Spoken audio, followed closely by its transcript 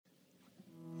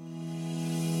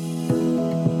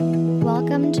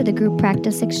Welcome to the Group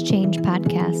Practice Exchange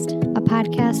podcast, a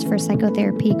podcast for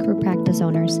psychotherapy group practice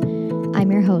owners.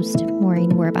 I'm your host,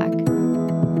 Maureen Werbach.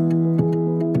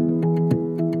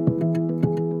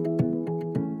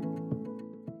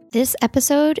 This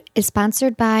episode is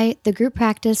sponsored by the Group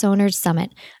Practice Owners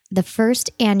Summit, the first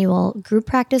annual Group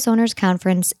Practice Owners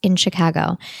Conference in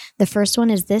Chicago. The first one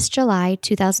is this July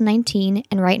 2019,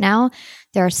 and right now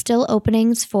there are still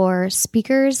openings for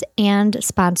speakers and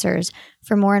sponsors.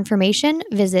 For more information,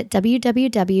 visit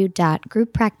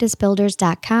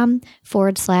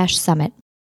www.grouppracticebuilders.com/summit.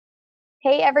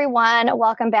 Hey everyone,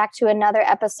 welcome back to another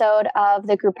episode of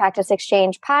the Group Practice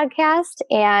Exchange podcast.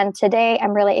 And today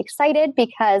I'm really excited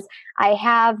because I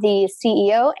have the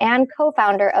CEO and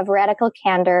co-founder of Radical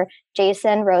Candor,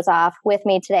 Jason Rosoff, with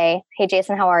me today. Hey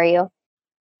Jason, how are you?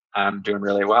 I'm doing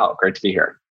really well. Great to be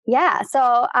here. Yeah.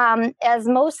 So as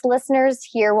most listeners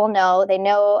here will know, they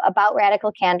know about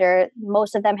Radical Candor.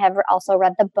 Most of them have also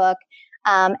read the book.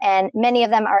 And many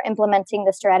of them are implementing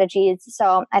the strategies.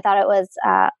 So I thought it was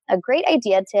a great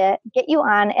idea to get you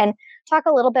on and talk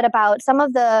a little bit about some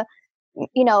of the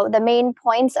main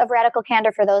points of Radical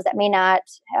Candor for those that may not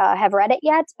have read it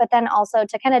yet, but then also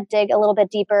to kind of dig a little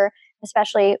bit deeper,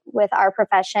 especially with our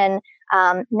profession,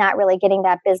 not really getting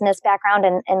that business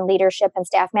background and leadership and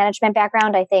staff management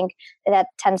background. I think that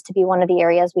tends to be one of the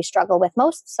areas we struggle with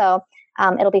most. So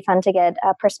it'll be fun to get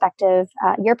a perspective,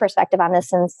 your perspective on this,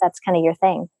 since that's kind of your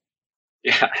thing.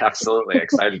 Yeah, absolutely.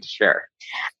 Excited to share.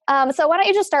 So why don't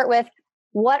you just start with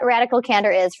what Radical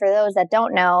Candor is for those that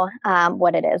don't know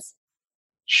what it is?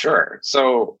 Sure.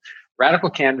 So Radical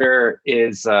Candor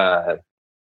is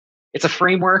it's a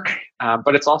framework,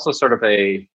 but it's also sort of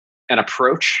an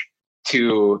approach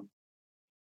to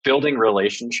building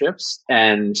relationships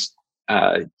and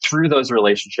through those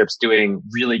relationships, doing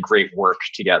really great work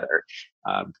together.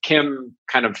 Kim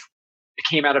kind of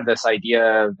came out of this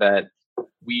idea that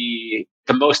the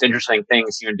most interesting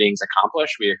things human beings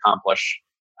accomplish, we accomplish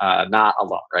not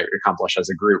alone, right? We accomplish as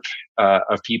a group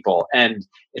of people. And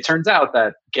it turns out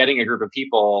that getting a group of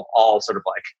people all sort of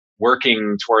like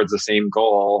working towards the same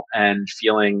goal and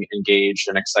feeling engaged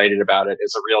and excited about it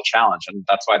is a real challenge. And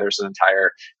that's why there's an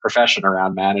entire profession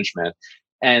around management.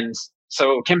 And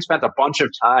so Kim spent a bunch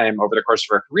of time over the course of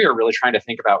her career really trying to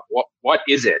think about what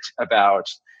is it about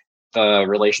the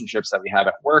relationships that we have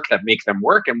at work that make them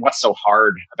work, and what's so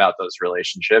hard about those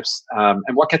relationships,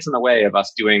 and what gets in the way of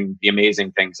us doing the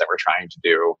amazing things that we're trying to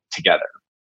do together.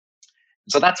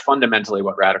 So that's fundamentally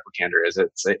what Radical Candor is.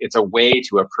 It's a way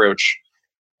to approach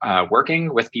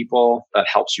working with people that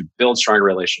helps you build stronger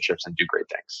relationships and do great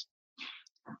things.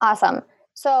 Awesome.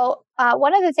 So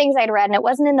one of the things I'd read, and it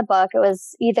wasn't in the book, it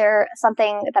was either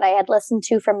something that I had listened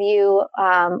to from you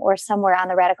or somewhere on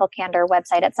the Radical Candor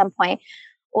website at some point,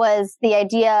 was the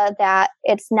idea that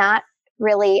it's not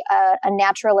really a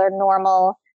natural or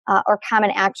normal or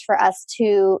common act for us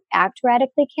to act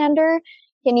radically candor.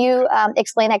 Can you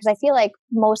explain that? Because I feel like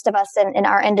most of us in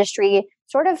our industry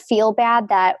sort of feel bad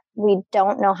that we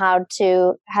don't know how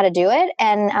to do it.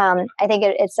 And I think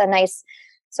it's a nice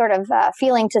sort of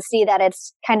feeling to see that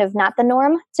it's kind of not the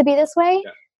norm to be this way.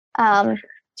 Yeah, Can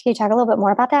you talk a little bit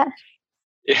more about that?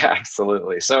 Yeah,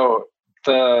 absolutely. So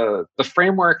the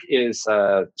framework is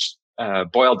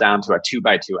boiled down to a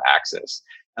 2x2 axis.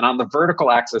 And on the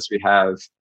vertical axis, we have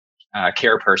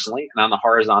care personally. And on the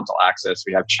horizontal axis,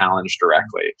 we have challenge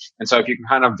directly. And so if you can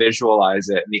kind of visualize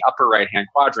it, in the upper right-hand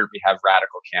quadrant, we have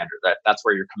Radical Candor. That's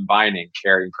where you're combining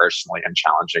caring personally and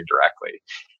challenging directly.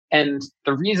 And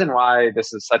the reason why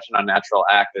this is such an unnatural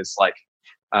act is like,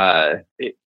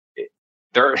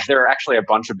 there are actually a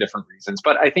bunch of different reasons,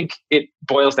 but I think it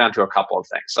boils down to a couple of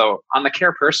things. So on the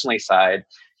care personally side,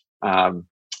 I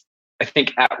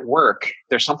think at work,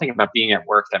 there's something about being at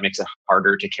work that makes it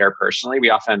harder to care personally. We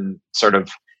often sort of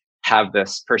have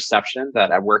this perception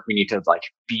that at work we need to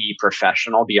like be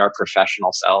professional, be our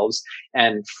professional selves.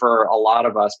 And for a lot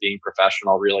of us, being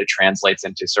professional really translates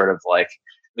into sort of like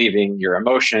leaving your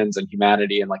emotions and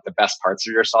humanity and like the best parts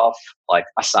of yourself like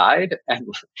aside and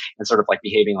sort of like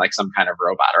behaving like some kind of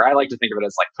robot. Or I like to think of it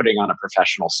as like putting on a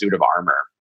professional suit of armor.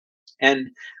 And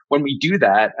when we do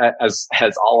that, as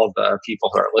all of the people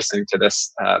who are listening to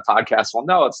this podcast will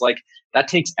know, it's like that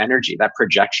takes energy. That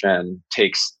projection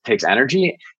takes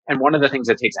energy. And one of the things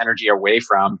that takes energy away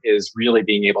from is really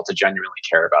being able to genuinely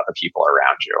care about the people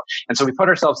around you. And so we put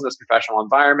ourselves in this professional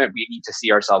environment. We need to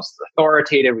see ourselves as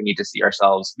authoritative. We think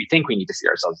we need to see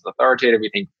ourselves as authoritative. We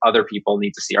think other people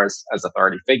need to see us as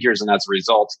authority figures. And as a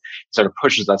result, it sort of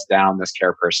pushes us down this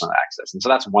care personal axis. And so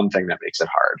that's one thing that makes it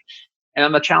hard. And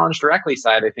on the challenge directly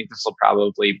side, I think this will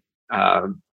probably,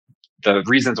 the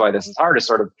reasons why this is hard is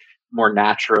sort of more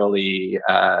naturally,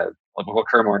 will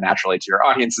occur more naturally to your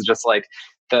audience is just like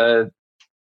the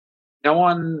no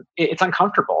one, it's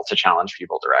uncomfortable to challenge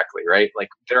people directly, right? Like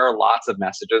there are lots of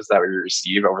messages that we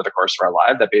receive over the course of our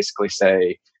life that basically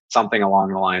say something along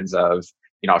the lines of,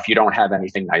 if you don't have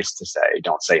anything nice to say,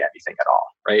 don't say anything at all,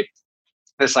 right?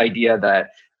 This idea that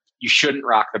you shouldn't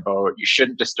rock the boat, you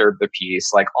shouldn't disturb the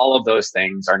peace, like all of those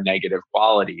things are negative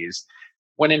qualities.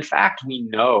 When in fact, we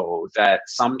know that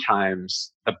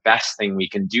sometimes the best thing we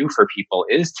can do for people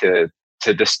is to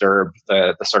disturb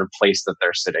the sort of place that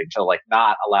they're sitting, to like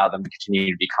not allow them to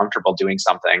continue to be comfortable doing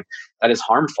something that is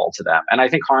harmful to them. And I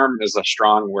think harm is a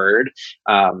strong word,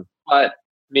 but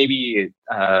maybe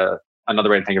another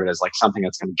way to think of it is like something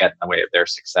that's going to get in the way of their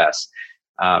success.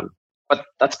 But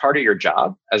that's part of your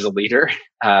job as a leader.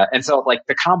 And so like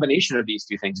the combination of these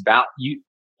two things,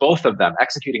 both of them,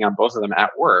 executing on both of them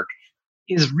at work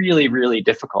is really, really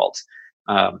difficult.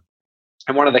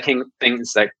 And one of the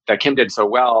things that Kim did so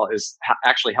well is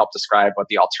actually help describe what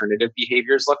the alternative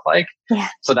behaviors look like,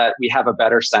 so that we have a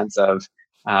better sense of,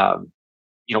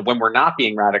 when we're not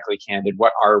being radically candid,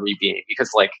 what are we being? Because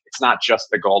like, it's not just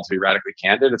the goal to be radically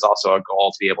candid. It's also a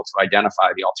goal to be able to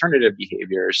identify the alternative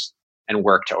behaviors and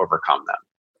work to overcome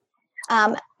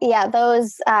them.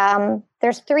 Those,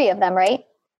 there's 3 of them, right?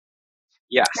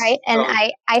 Yes. Right. And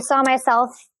I saw myself,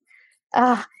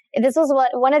 this was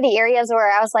one of the areas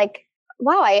where I was like,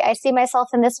 wow, I see myself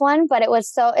in this one, but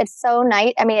it's so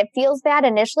nice. I mean, it feels bad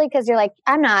initially because you're like,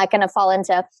 I'm not going to fall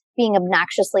into being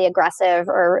obnoxiously aggressive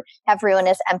or have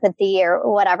ruinous empathy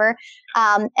or whatever.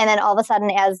 And then all of a sudden,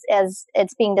 as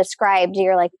it's being described,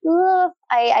 you're like,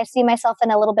 I see myself in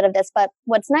a little bit of this. But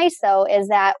what's nice though, is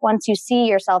that once you see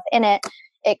yourself in it,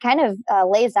 it kind of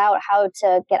lays out how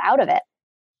to get out of it.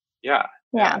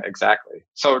 Yeah, exactly.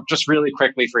 So just really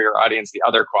quickly for your audience, the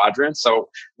other quadrant. So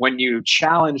when you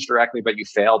challenge directly, but you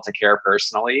fail to care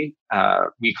personally,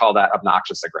 we call that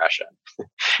obnoxious aggression.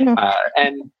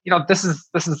 And this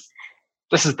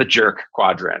is the jerk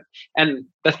quadrant. And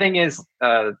the thing is,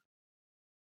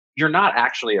 you're not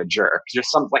actually a jerk.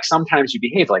 Just sometimes you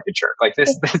behave like a jerk. Like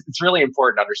this, it's really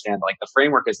important to understand. Like the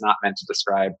framework is not meant to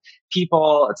describe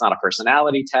people. It's not a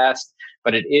personality test,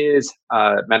 but it is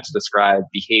meant to describe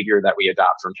behavior that we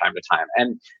adopt from time to time.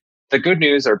 And the good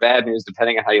news or bad news,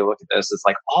 depending on how you look at this, is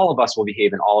like all of us will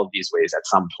behave in all of these ways at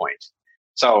some point.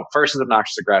 So first is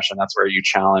obnoxious aggression. That's where you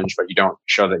challenge, but you don't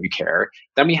show that you care.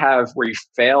 Then we have where you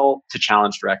fail to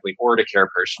challenge directly or to care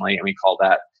personally, and we call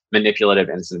that manipulative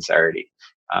insincerity.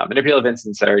 Manipulative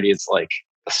insincerity is like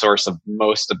the source of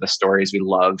most of the stories we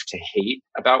love to hate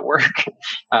about work.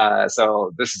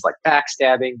 So this is like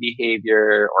backstabbing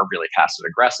behavior or really passive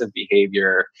aggressive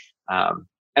behavior.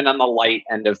 And on the light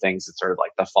end of things, it's sort of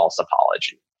like the false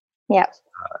apology. Yeah.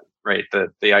 Right.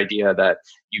 The idea that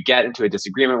you get into a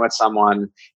disagreement with someone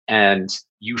and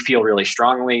you feel really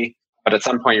strongly, but at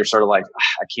some point you're sort of like,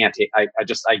 I can't take, I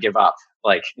give up.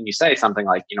 Like, and you say something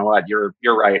like, you know what, you're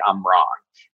right, I'm wrong.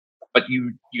 But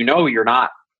you're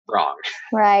not wrong,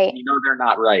 right? They're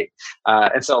not right,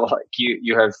 and so like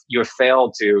you have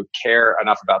failed to care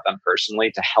enough about them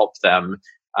personally to help them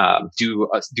do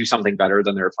something better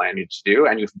than they were planning to do,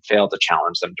 and you've failed to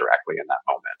challenge them directly in that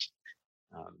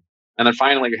moment. And then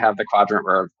finally, we have the quadrant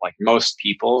where like most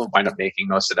people wind up making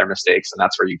most of their mistakes, and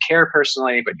that's where you care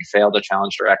personally, but you fail to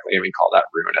challenge directly, and we call that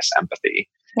ruinous empathy.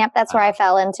 Yep, that's where I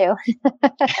fell into.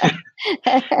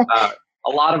 A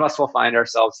lot of us will find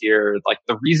ourselves here. Like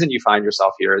the reason you find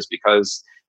yourself here is because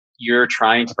you're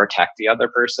trying to protect the other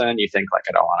person. You think like,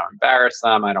 I don't want to embarrass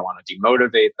them. I don't want to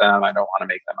demotivate them. I don't want to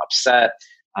make them upset.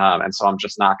 And so I'm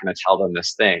just not going to tell them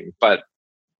this thing. But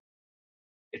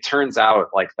it turns out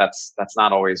like that's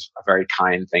not always a very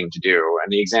kind thing to do.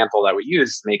 And the example that we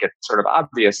use to make it sort of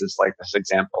obvious is like this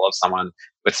example of someone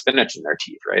with spinach in their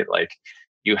teeth, right? Like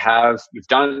you've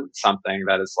done something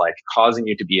that is like causing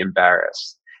you to be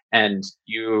embarrassed. And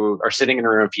you are sitting in a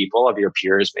room of people, of your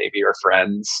peers, maybe, or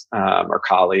friends, or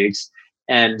colleagues,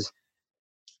 and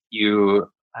you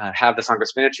have this hunk of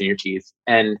spinach in your teeth.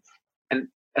 And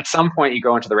at some point, you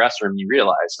go into the restroom, and you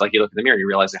realize, like, you look in the mirror, and you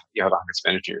realize that you have a hunk of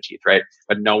spinach in your teeth, right?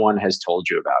 But no one has told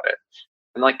you about it.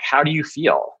 And like, how do you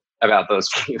feel about those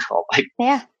people? Like,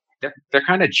 yeah, they're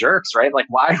kind of jerks, right? Like,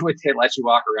 why would they let you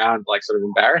walk around like sort of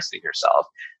embarrassing yourself?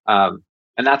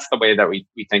 And that's the way that we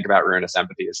think about ruinous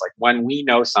empathy is like when we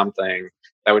know something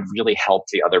that would really help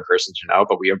the other person to know,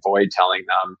 but we avoid telling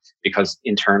them because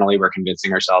internally we're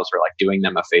convincing ourselves we're like doing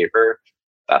them a favor.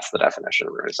 That's the definition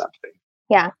of ruinous empathy.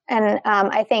 Yeah. And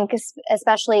I think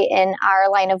especially in our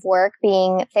line of work,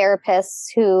 being therapists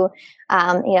who,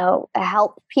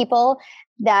 help people,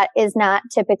 that is not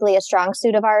typically a strong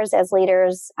suit of ours as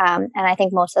leaders. And I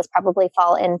think most of us probably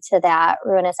fall into that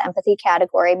ruinous empathy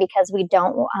category because we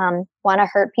don't want to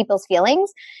hurt people's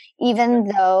feelings, even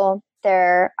though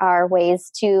there are ways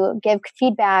to give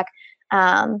feedback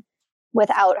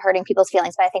without hurting people's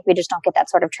feelings. But I think we just don't get that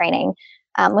sort of training,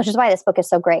 which is why this book is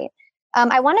so great.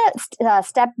 I want to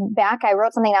step back. I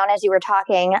wrote something down as you were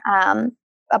talking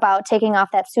about taking off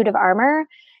that suit of armor.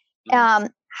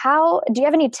 How do you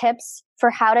have any tips for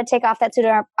how to take off that suit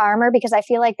of armor? Because I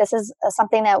feel like this is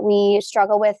something that we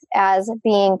struggle with as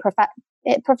being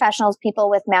professionals, people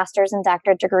with master's and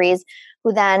doctorate degrees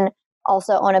who then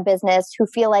also own a business, who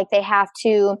feel like they have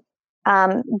to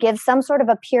give some sort of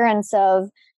appearance of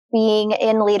being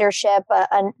in leadership,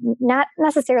 not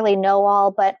necessarily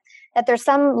know-all, but that there's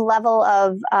some level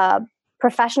of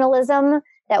professionalism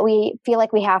that we feel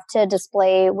like we have to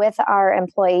display with our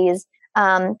employees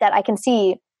that I can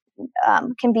see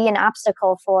can be an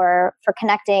obstacle for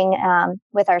connecting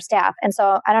with our staff. And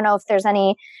so I don't know if there's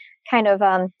any kind of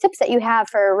tips that you have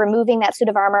for removing that suit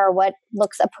of armor, or what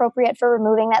looks appropriate for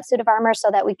removing that suit of armor so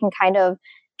that we can kind of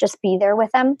just be there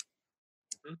with them.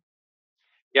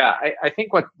 Yeah, I think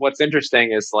what's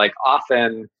interesting is like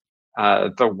often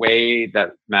the way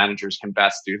that managers can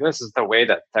best do this is the way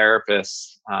that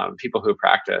therapists, people who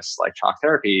practice like talk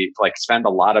therapy, like spend a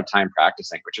lot of time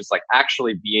practicing, which is like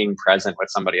actually being present with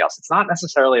somebody else. It's not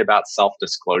necessarily about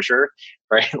self-disclosure,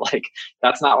 right? Like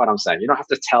that's not what I'm saying. You don't have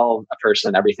to tell a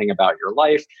person everything about your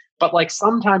life, but like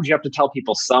sometimes you have to tell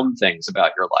people some things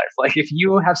about your life. Like if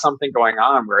you have something going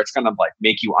on where it's going to like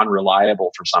make you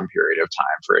unreliable for some period of time,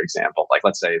 for example, like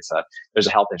let's say there's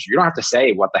a health issue. You don't have to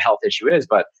say what the health issue is,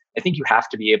 but I think you have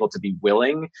to be able to be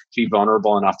willing to be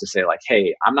vulnerable enough to say like,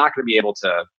 hey, I'm not going to be able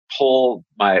to pull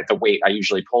the weight I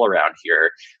usually pull around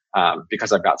here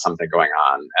because I've got something going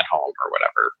on at home or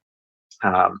whatever.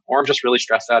 Or I'm just really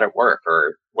stressed out at work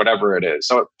or whatever it is.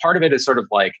 So part of it is sort of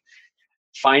like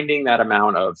finding that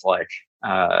amount of like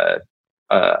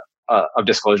of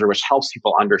disclosure, which helps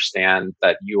people understand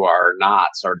that you are not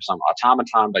sort of some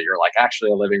automaton, but you're like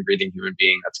actually a living, breathing human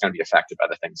being that's going to be affected by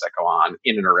the things that go on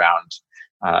in and around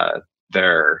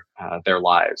their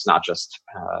lives, not just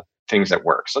things at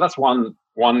work. So that's one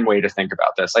way to think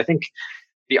about this. I think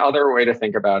the other way to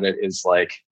think about it is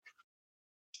like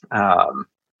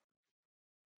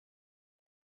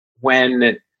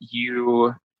when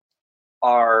you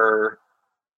are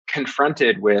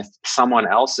confronted with someone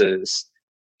else's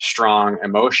strong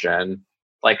emotion,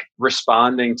 like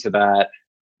responding to that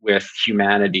with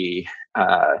humanity.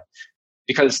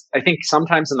 Because I think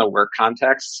sometimes in the work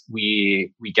context,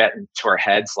 we get into our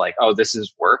heads like, oh, this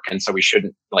is work. And so we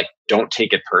shouldn't like, don't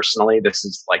take it personally. This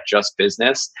is like just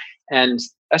business. And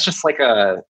that's just like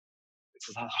it's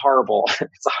a horrible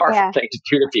thing to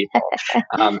do to people.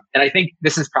 And I think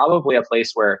this is probably a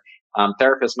place where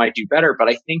therapists might do better. But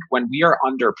I think when we are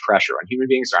under pressure, when human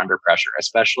beings are under pressure,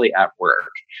 especially at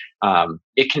work,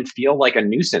 it can feel like a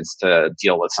nuisance to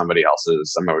deal with somebody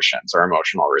else's emotions or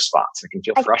emotional response. It can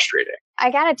feel frustrating.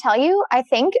 I got to tell you, I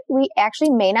think we actually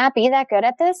may not be that good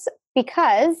at this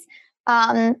because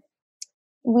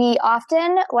we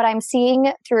often, what I'm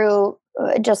seeing through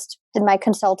just in my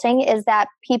consulting is that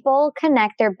people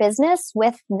connect their business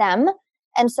with them.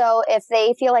 And so if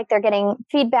they feel like they're getting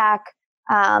feedback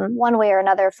one way or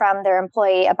another from their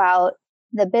employee about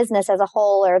the business as a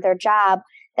whole or their job,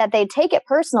 that they take it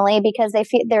personally because they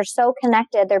feel they're so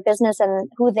connected. Their business and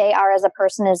who they are as a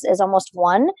person is almost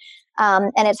one.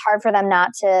 And it's hard for them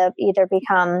not to either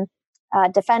become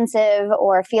defensive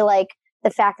or feel like the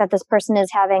fact that this person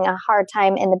is having a hard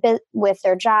time in with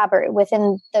their job or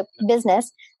within the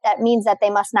business, that means that they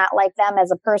must not like them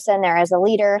as a person or as a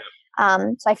leader.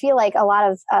 So I feel like a lot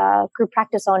of group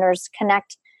practice owners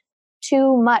connect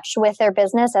too much with their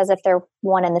business as if they're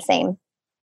one and the same.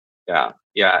 Yeah.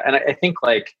 And I think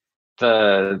like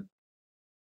the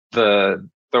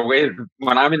way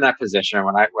when I'm in that position,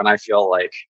 when I feel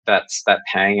like that's that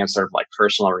pang of sort of like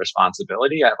personal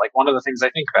responsibility, like one of the things I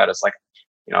think about is like,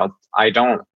 I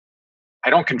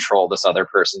don't control this other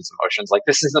person's emotions. Like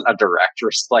this isn't a direct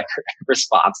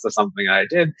response to something I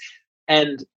did.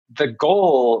 And the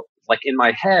goal, like in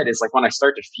my head, is like when I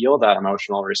start to feel that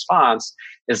emotional response,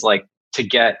 is like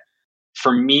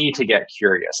for me to get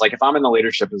curious. Like if I'm in the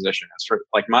leadership position, it's for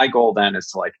like my goal then is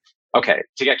to like, okay,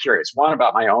 to get curious. One,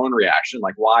 about my own reaction,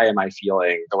 like why am I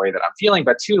feeling the way that I'm feeling?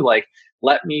 But two, like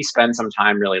let me spend some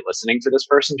time really listening to this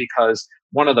person, because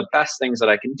one of the best things that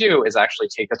I can do is actually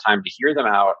take the time to hear them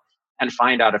out and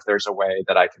find out if there's a way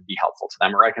that I can be helpful to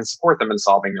them or I can support them in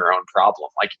solving their own problem.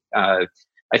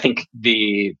 I think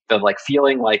the like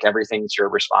feeling like everything's your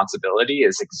responsibility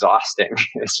is exhausting.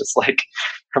 It's just like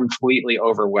completely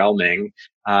overwhelming.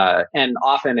 And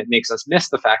often it makes us miss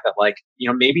the fact that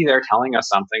maybe they're telling us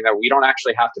something that we don't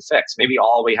actually have to fix. Maybe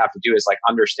all we have to do is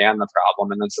understand the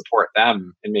problem and then support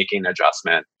them in making an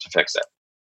adjustment to fix it.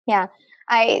 Yeah.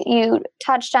 You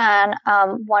touched on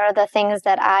one of the things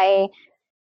that I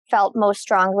felt most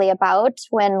strongly about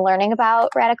when learning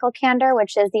about radical candor,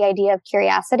 which is the idea of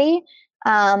curiosity.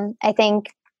 I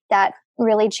think that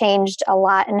really changed a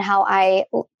lot in how I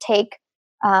take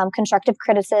constructive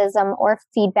criticism or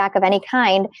feedback of any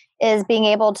kind, is being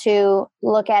able to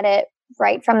look at it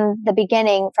right from the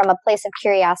beginning from a place of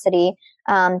curiosity,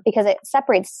 because it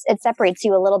separates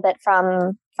you a little bit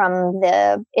from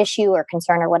the issue or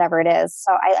concern or whatever it is.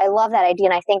 So I love that idea,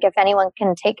 and I think if anyone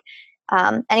can take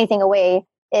anything away,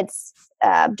 it's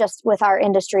just with our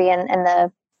industry and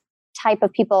the type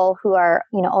of people who are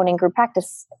owning group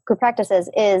practices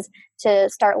is to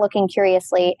start looking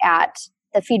curiously at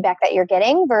the feedback that you're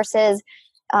getting versus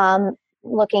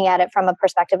looking at it from a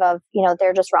perspective of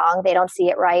they're just wrong, they don't see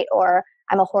it right, or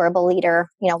I'm a horrible leader,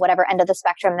 whatever end of the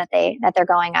spectrum that they're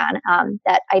going on.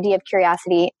 That idea of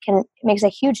curiosity makes a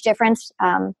huge difference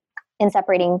in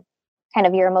separating kind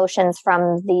of your emotions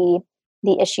from the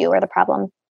issue or the problem.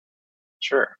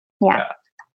 Sure. Yeah.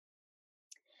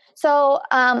 So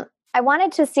I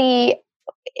wanted to see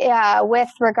with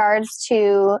regards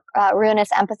to ruinous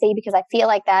empathy, because I feel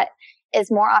like that is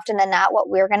more often than not what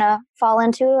we're going to fall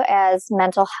into as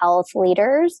mental health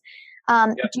leaders.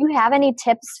 Do you have any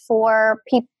tips for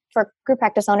group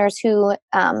practice owners who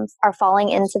are falling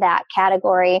into that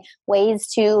category, ways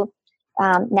to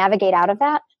navigate out of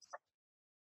that?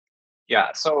 Yeah.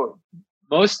 So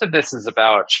most of this is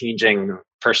about changing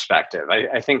perspective.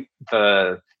 I think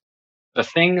the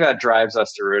thing that drives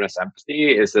us to ruinous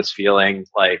empathy is this feeling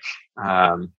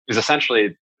is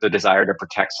essentially the desire to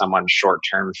protect someone's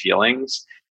short-term feelings,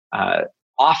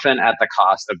 often at the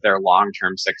cost of their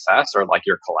long-term success or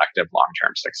your collective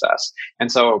long-term success.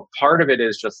 And so part of it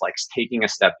is just taking a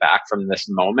step back from this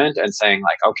moment and saying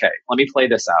okay, let me play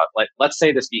this out. Let's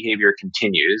say this behavior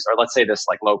continues, or let's say this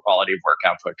low quality of work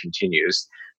output continues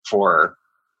for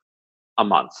a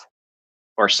month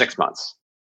or 6 months.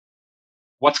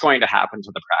 What's going to happen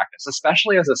to the practice?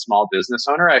 Especially as a small business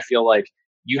owner, I feel like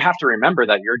you have to remember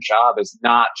that your job is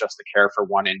not just to care for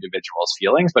one individual's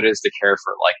feelings, but it is to care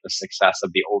for the success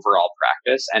of the overall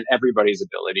practice and everybody's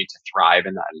ability to thrive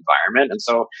in that environment. And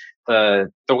so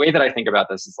the way that I think about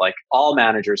this is all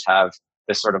managers have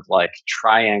this sort of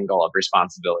triangle of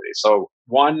responsibility. So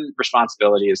one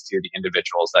responsibility is to the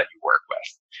individuals that you work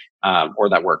with or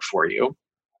that work for you.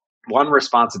 One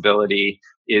responsibility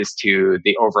is to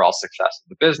the overall success of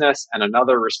the business, and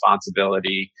another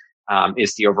responsibility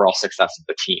is the overall success of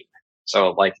the team.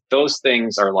 So those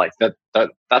things are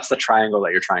that's the triangle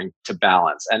that you're trying to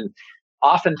balance. And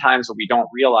oftentimes what we don't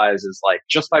realize is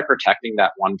just by protecting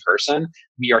that one person,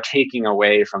 we are taking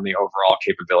away from the overall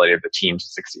capability of the team to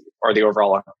succeed, or the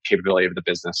overall capability of the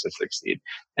business to succeed.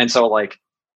 And so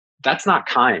that's not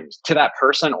kind to that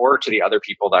person or to the other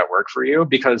people that work for you,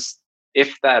 because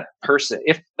if that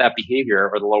behavior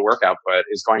or the low work output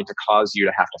is going to cause you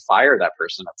to have to fire that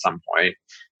person at some point,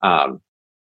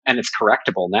 and it's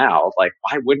correctable now,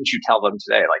 why wouldn't you tell them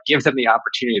today? Give them the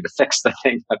opportunity to fix the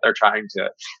thing that they're trying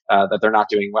to, that they're not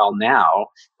doing well now,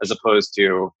 as opposed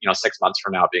to, 6 months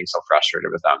from now being so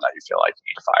frustrated with them that you feel like you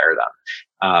need to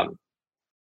fire them.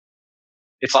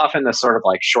 It's often this sort of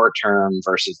short-term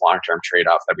versus long-term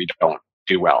trade-off that we don't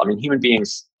do well. I mean, human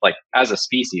beings, as a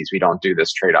species, we don't do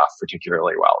this trade-off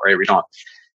particularly well, right?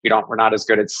 We're not as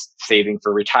good at saving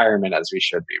for retirement as we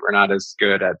should be. We're not as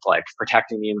good at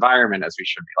protecting the environment as we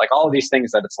should be. All of these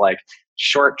things that it's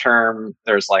short-term,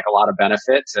 there's a lot of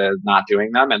benefit to not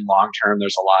doing them, and long-term,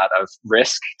 there's a lot of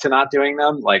risk to not doing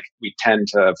them. We tend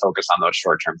to focus on those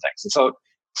short-term things. And so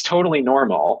it's totally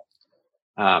normal.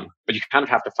 But you kind of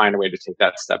have to find a way to take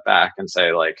that step back and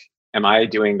say, am I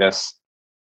doing this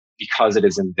because it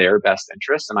is in their best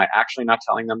interest? Am I actually not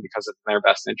telling them because it's in their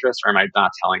best interest? Or am I not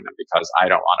telling them because I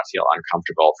don't want to feel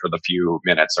uncomfortable for the few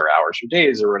minutes or hours or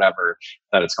days or whatever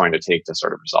that it's going to take to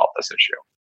sort of resolve this issue?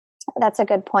 That's a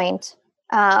good point.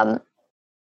 I'm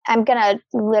going to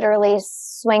literally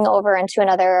swing over into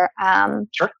another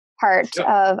part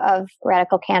of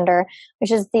Radical Candor,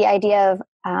 which is the idea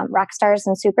of rock stars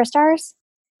and superstars.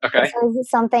 Okay. This is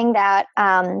something that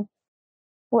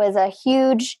was a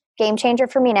huge game changer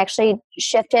for me and actually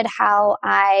shifted how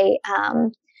I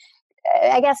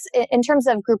guess in terms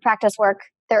of group practice work,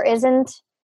 there isn't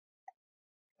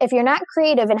if you're not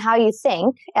creative in how you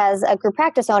think as a group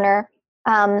practice owner,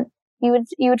 you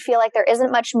would feel like there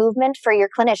isn't much movement for your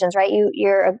clinicians, right?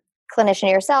 You're a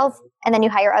clinician yourself, and then you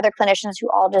hire other clinicians who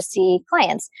all just see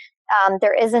clients.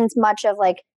 There isn't much of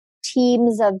like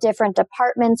teams of different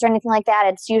departments or anything like that.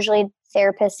 It's usually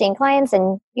therapists seeing clients,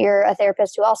 and you're a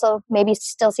therapist who also maybe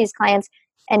still sees clients,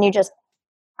 and you just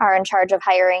are in charge of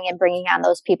hiring and bringing on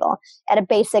those people. At a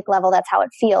basic level, that's how it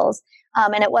feels.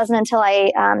 And it wasn't until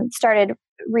I started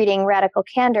reading Radical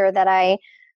Candor that I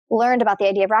learned about the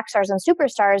idea of rock stars and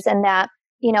superstars, and that,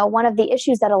 one of the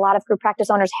issues that a lot of group practice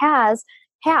owners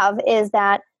have is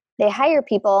that they hire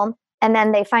people and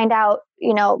then they find out,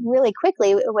 really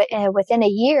quickly within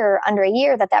under a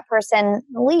year, that person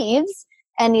leaves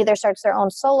and either starts their own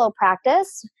solo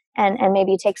practice and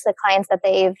maybe takes the clients that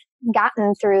they've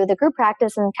gotten through the group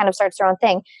practice and kind of starts their own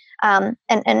thing.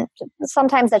 And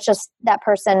sometimes that's just that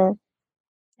person,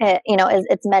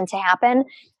 it's meant to happen.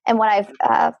 And what I've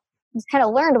kind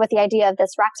of learned with the idea of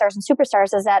this rock stars and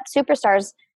superstars is that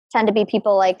superstars tend to be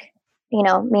people like,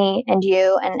 me and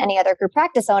you and any other group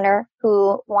practice owner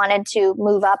who wanted to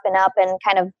move up and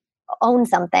kind of own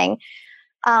something.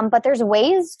 But there's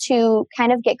ways to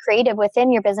kind of get creative within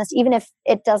your business, even if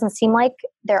it doesn't seem like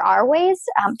there are ways.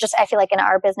 I feel like in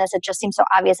our business, it just seems so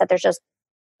obvious that there's just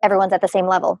everyone's at the same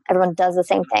level. Everyone does the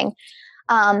same thing.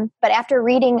 But after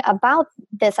reading about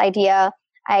this idea,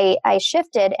 I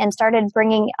shifted and started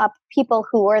bringing up people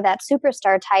who were that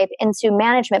superstar type into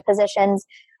management positions.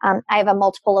 I have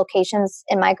multiple locations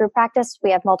in my group practice.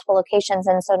 We have multiple locations.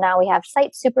 And so now we have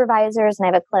site supervisors and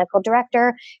I have a clinical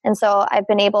director. And so I've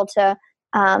been able to,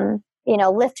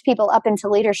 lift people up into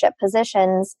leadership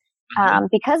positions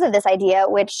because of this idea,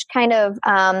 which kind of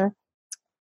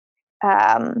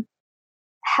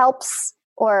helps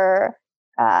or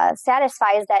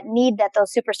satisfies that need that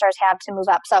those superstars have to move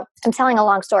up. So I'm telling a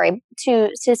long story to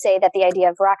say that the idea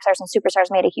of rock stars and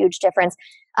superstars made a huge difference.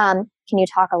 Can you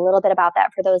talk a little bit about that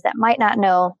for those that might not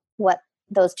know what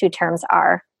those two terms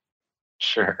are?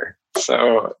 Sure.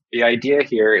 So the idea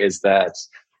here is that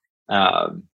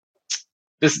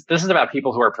this is about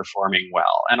people who are performing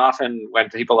well. And often when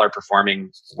people are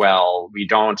performing well, we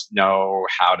don't know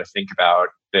how to think about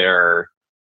their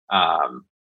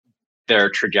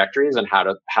trajectories and how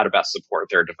to best support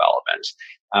their development.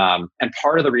 And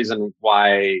part of the reason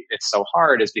why it's so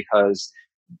hard is because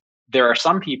there are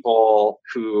some people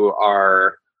who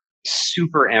are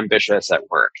super ambitious at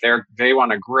work. They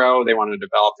want to grow, they want to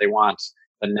develop, they want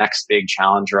the next big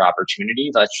challenge or opportunity.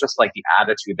 That's just like the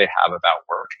attitude they have about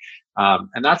work.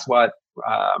 And that's what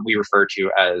we refer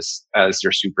to as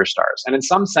your superstars. And in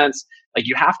some sense, like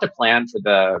you have to plan for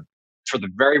the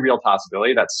very real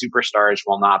possibility that superstars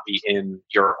will not be in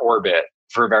your orbit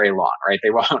for very long, right? They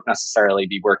won't necessarily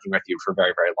be working with you for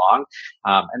very, very long.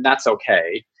 And that's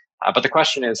okay. But the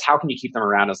question is, how can you keep them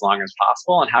around as long as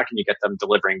possible? And how can you get them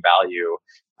delivering value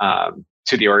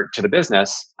to the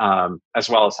business, as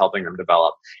well as helping them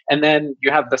develop? And then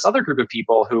you have this other group of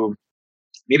people who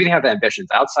maybe they have ambitions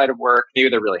outside of work. Maybe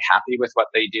they're really happy with what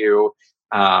they do,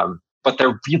 but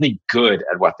they're really good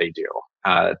at what they do.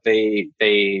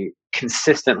 They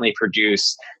consistently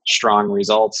produce strong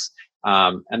results.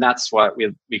 And that's what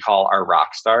we call our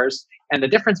rock stars. And the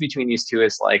difference between these two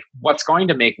is like what's going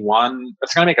to make a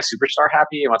superstar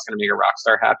happy and what's going to make a rock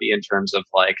star happy in terms of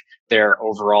like their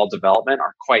overall development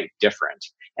are quite different.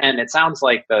 And it sounds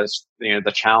like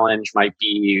the challenge might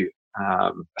be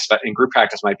in group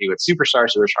practice might be with superstars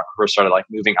who are sort of like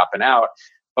moving up and out.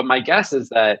 But my guess is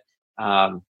that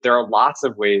there are lots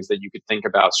of ways that you could think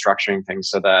about structuring things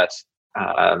so that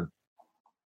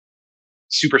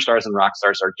superstars and rock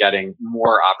stars are getting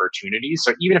more opportunities.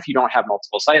 So even if you don't have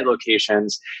multiple site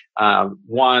locations,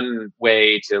 one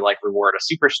way to like reward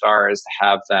a superstar is to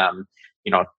have them,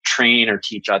 train or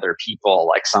teach other people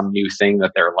like some new thing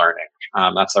that they're learning.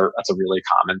 That's a really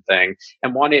common thing.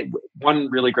 And one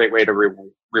really great way to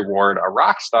reward a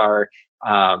rock star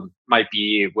might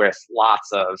be with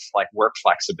lots of like work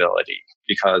flexibility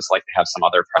because like they have some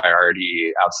other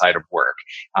priority outside of work.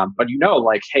 But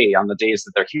like, hey, on the days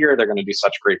that they're here, they're going to do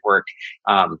such great work.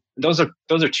 Those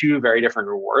are two very different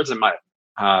rewards, and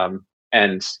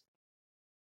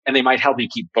they might help you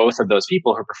keep both of those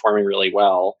people who are performing really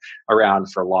well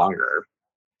around for longer.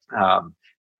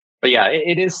 But yeah,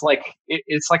 it's like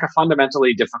a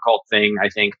fundamentally difficult thing, I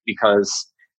think, because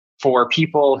for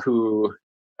people who,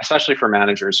 especially for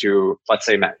managers who, let's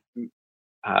say,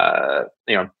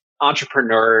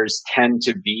 entrepreneurs tend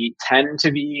to be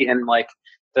in like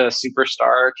the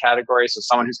superstar category. So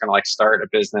someone who's going to like start a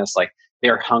business, like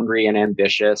they're hungry and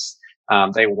ambitious.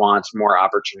 They want more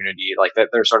opportunity. Like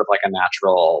they're sort of like a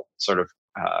natural sort of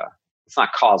it's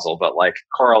not causal, but like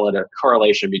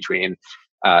correlation between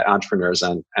entrepreneurs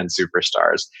and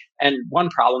superstars. And one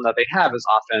problem that they have is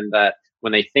often that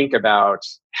when they think about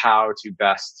how to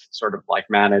best sort of like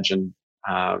manage and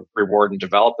reward and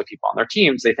develop the people on their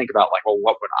teams, they think about like, well,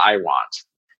 what would I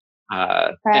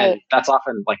want? And that's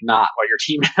often like not what your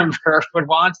team member would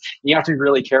want. You have to be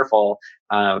really careful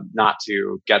not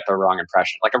to get the wrong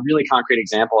impression. Like a really concrete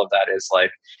example of that is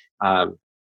like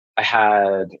I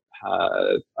had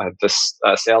this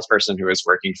salesperson who was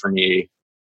working for me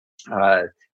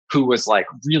who was like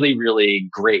really, really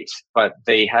great, but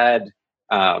they had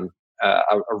a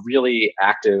really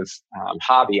active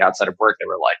hobby outside of work. They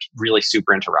were like really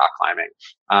super into rock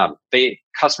climbing.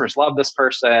 Customers loved this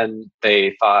person.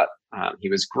 They thought he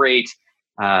was great.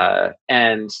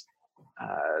 And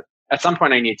at some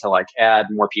point I need to like add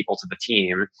more people to the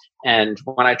team. And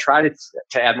when I tried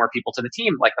to add more people to the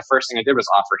team, like the first thing I did was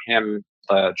offer him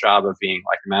the job of being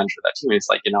like the manager of that team. It's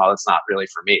like, that's not really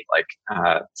for me. Like,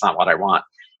 it's not what I want.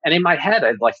 And in my head,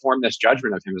 I'd like formed this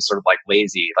judgment of him as sort of like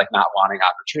lazy, like not wanting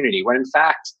opportunity, when in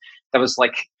fact, that was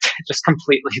like just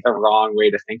completely the wrong way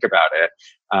to think about it.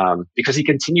 Because he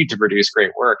continued to produce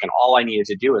great work, and all I needed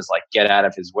to do was like get out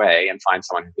of his way and find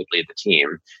someone who could lead the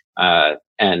team.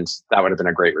 And that would have been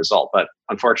a great result. But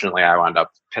unfortunately, I wound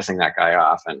up pissing that guy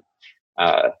off, and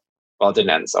it didn't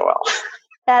end so well.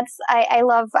 I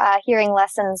love hearing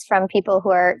lessons from people who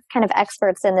are kind of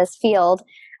experts in this field.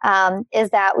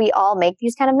 Is that we all make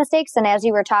these kind of mistakes. And as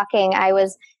you were talking,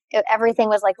 everything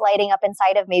was like lighting up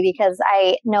inside of me, because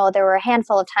I know there were a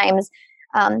handful of times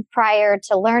prior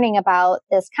to learning about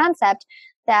this concept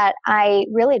that I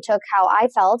really took how I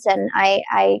felt, and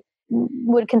I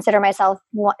would consider myself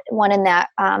one in that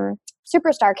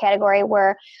superstar category,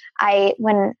 where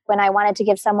when I wanted to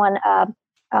give someone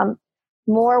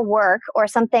more work or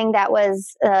something that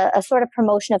was a sort of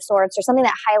promotion of sorts or something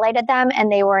that highlighted them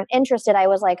and they weren't interested, I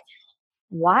was like,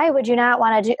 why would you not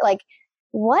want to do, like,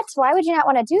 what? Why would you not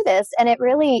want to do this? And it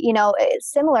really,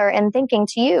 it's similar in thinking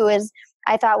to you is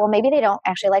I thought, well, maybe they don't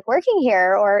actually like working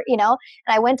here, or, and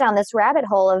I went down this rabbit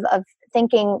hole of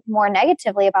thinking more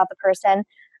negatively about the person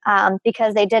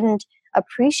because they didn't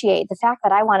appreciate the fact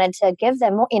that I wanted to give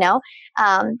them,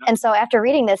 and so after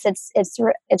reading this,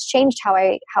 it's changed how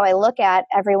I look at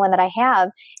everyone that I have.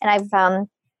 And I've,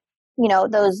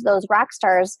 those rock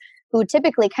stars who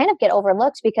typically kind of get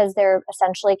overlooked because they're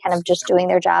essentially kind of just doing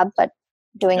their job, but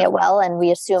doing it well. And we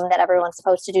assume that everyone's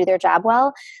supposed to do their job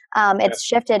well. It's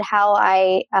shifted how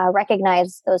I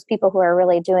recognize those people who are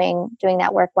really doing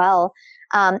that work well.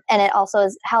 And it also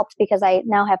has helped because I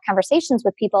now have conversations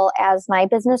with people as my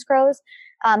business grows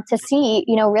to see,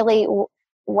 really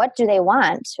what do they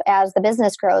want as the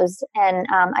business grows. And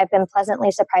I've been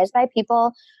pleasantly surprised by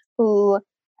people who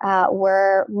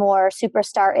were more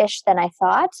superstar-ish than I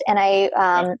thought. And I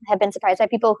have been surprised by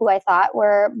people who I thought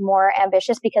were more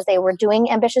ambitious because they were doing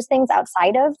ambitious things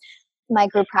outside of my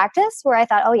group practice, where I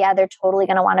thought, oh yeah, they're totally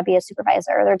going to want to be a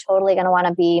supervisor. They're totally going to want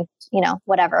to be,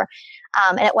 whatever.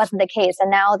 And it wasn't the case.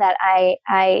 And now that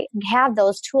I have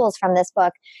those tools from this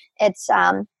book, it's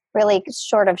really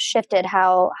sort of shifted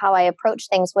how I approach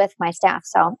things with my staff.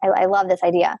 So I love this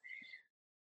idea.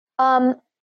 I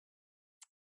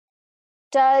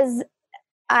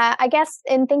guess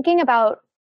in thinking about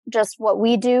just what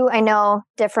we do, I know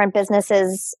different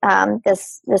businesses,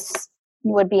 this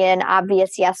would be an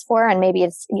obvious yes for, and maybe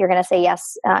you're going to say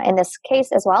yes in this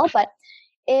case as well. But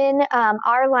in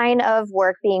our line of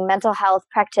work, being mental health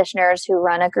practitioners who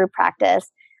run a group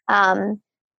practice,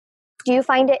 do you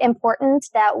find it important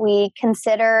that we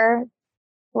consider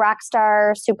rock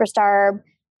star, superstar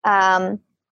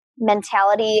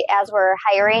mentality as we're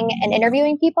hiring and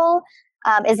interviewing people?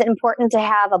 Is it important to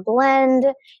have a blend?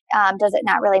 Does it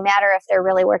not really matter if they're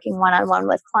really working one-on-one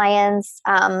with clients?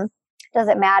 Does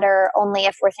it matter only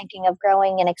if we're thinking of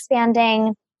growing and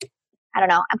expanding? I don't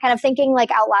know. I'm kind of thinking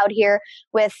like out loud here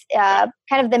with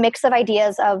kind of the mix of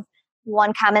ideas of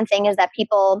one common thing is that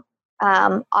people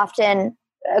often,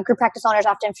 group practice owners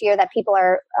often fear that people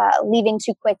are leaving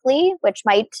too quickly, which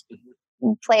might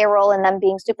play a role in them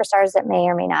being superstars that may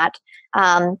or may not.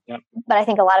 But I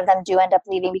think a lot of them do end up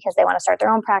leaving because they want to start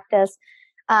their own practice.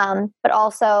 But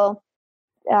also,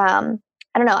 I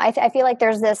don't know. I feel like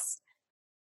there's this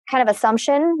kind of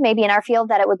assumption maybe in our field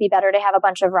that it would be better to have a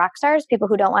bunch of rock stars, people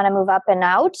who don't want to move up and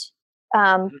out,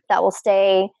 that will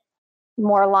stay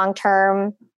more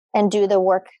long-term and do the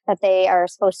work that they are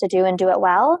supposed to do and do it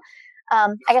well.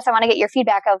 I guess I want to get your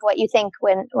feedback of what you think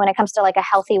when it comes to like a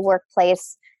healthy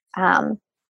workplace,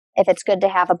 if it's good to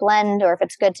have a blend or if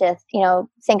it's good to,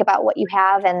 think about what you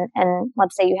have and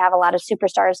let's say you have a lot of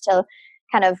superstars to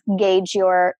kind of gauge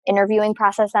your interviewing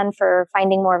process then for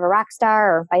finding more of a rock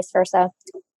star or vice versa?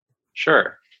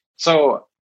 Sure. So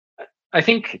I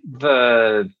think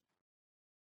the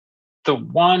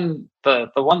one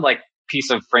like piece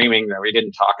of framing that we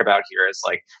didn't talk about here is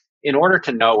like, in order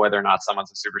to know whether or not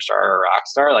someone's a superstar or a rock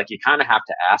star, like you kind of have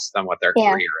to ask them what their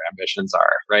career ambitions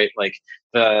are, right? Like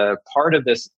the part of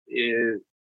this is,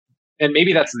 and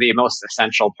maybe that's the most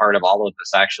essential part of all of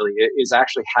this actually, is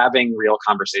actually having real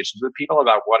conversations with people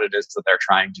about what it is that they're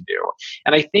trying to do.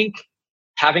 And I think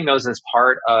having those as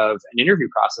part of an interview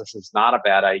process is not a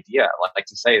bad idea. Like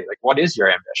to say, like, what is your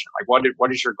ambition? Like,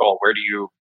 what is your goal?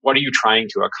 What are you trying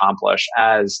to accomplish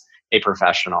as a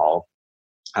professional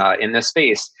in this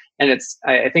space? And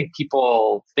I think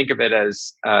people think of it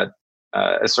as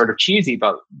sort of cheesy,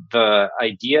 but the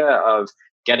idea of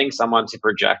getting someone to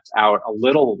project out a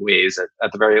little ways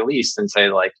at the very least and say,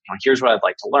 like, here's what I'd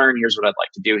like to learn, here's what I'd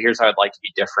like to do, here's how I'd like to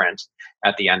be different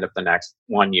at the end of the next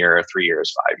 1 year or 3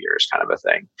 years, 5 years, kind of a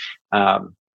thing.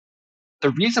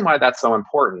 The reason why that's so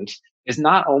important is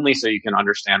not only so you can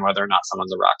understand whether or not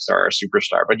someone's a rock star or a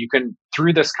superstar, but you can,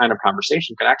 through this kind of conversation,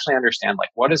 you can actually understand like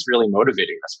what is really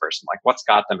motivating this person, like what's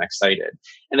got them excited.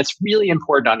 And it's really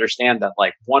important to understand that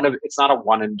like it's not a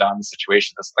one and done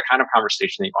situation. It's the kind of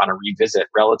conversation that you want to revisit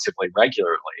relatively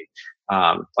regularly,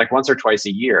 like once or twice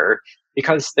a year,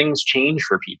 because things change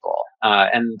for people.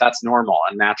 And that's normal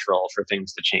and natural for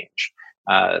things to change.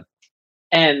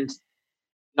 And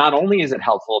not only is it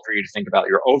helpful for you to think about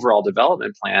your overall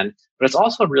development plan, but it's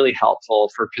also really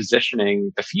helpful for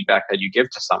positioning the feedback that you give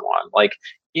to someone. Like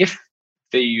if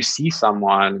you see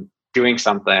someone doing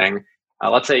something,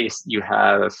 let's say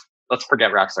let's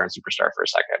forget rockstar and superstar for a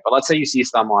second, but let's say you see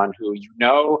someone who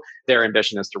their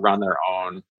ambition is to run their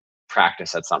own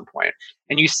practice at some point,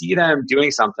 and you see them doing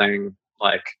something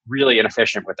like really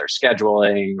inefficient with their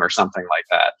scheduling or something like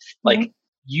that. Like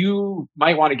you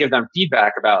might want to give them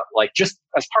feedback about like, just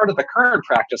as part of the current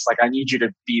practice, like I need you to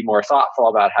be more thoughtful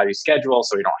about how you schedule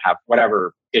so we don't have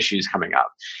whatever issues coming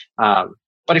up.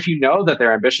 But if you know that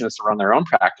their ambition is to run their own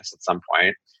practice at some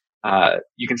point,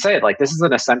 you can say it like, this is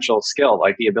an essential skill,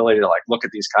 like the ability to like look at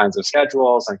these kinds of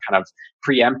schedules and kind of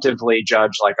preemptively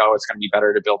judge like, oh, it's going to be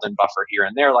better to build in buffer here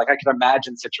and there. Like I can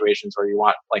imagine situations where you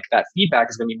want like that feedback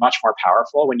is going to be much more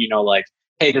powerful when you know like,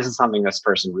 hey, this is something this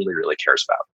person really, really cares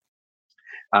about.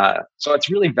 So it's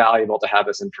really valuable to have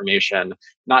this information,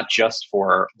 not just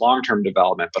for long-term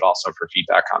development, but also for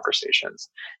feedback conversations.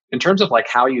 In terms of like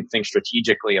how you'd think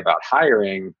strategically about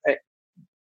hiring,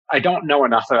 I don't know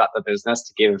enough about the business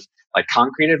to give like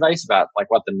concrete advice about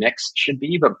like what the mix should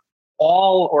be, but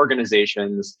all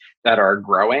organizations that are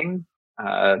growing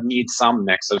need some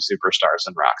mix of superstars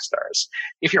and rock stars.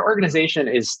 If your organization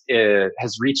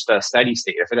has reached a steady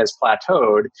state, if it has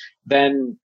plateaued,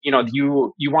 then you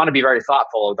want to be very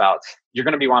thoughtful about, you're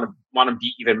going to want to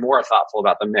be even more thoughtful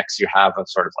about the mix you have of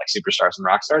sort of like superstars and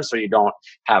rock stars, so you don't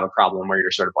have a problem where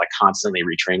you're sort of like constantly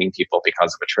retraining people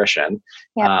because of attrition.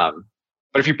 Yep.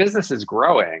 But if your business is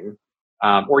growing,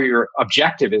 or your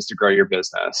objective is to grow your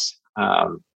business,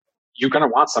 you're going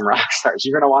to want some rock stars.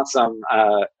 You're going to want some,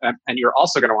 and you're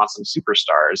also going to want some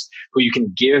superstars who you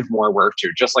can give more work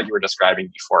to, just like you were describing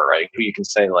before, right? Who you can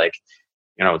say like,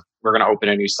 we're going to open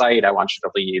a new site. I want you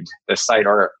to lead this site,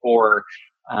 or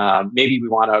maybe we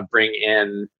want to bring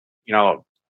in,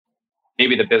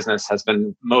 maybe the business has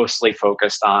been mostly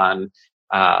focused on,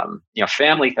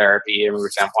 family therapy, and we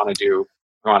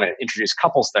want to introduce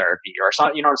couples therapy or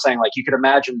something. You know what I'm saying? Like you could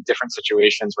imagine different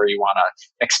situations where you want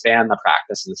to expand the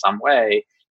practice in some way.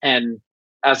 And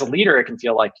as a leader, it can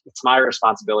feel like it's my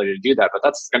responsibility to do that,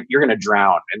 but you're going to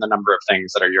drown in the number of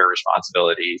things that are your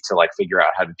responsibility to like figure out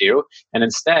how to do. And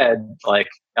instead, like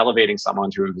elevating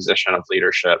someone to a position of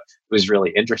leadership who's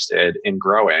really interested in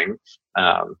growing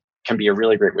can be a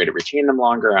really great way to retain them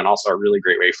longer, and also a really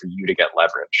great way for you to get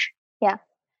leverage. Yeah.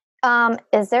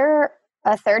 Is there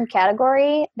a third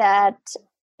category that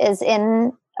is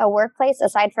in a workplace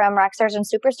aside from rock stars and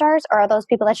superstars, or are those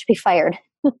people that should be fired?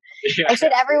 Yeah. Like,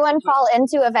 should everyone fall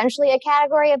into eventually a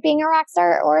category of being a rock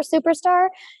star or a superstar?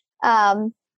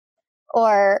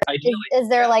 Or is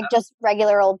there like just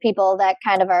regular old people that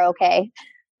kind of are okay?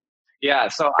 Yeah.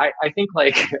 So I think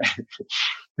like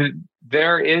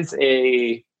there is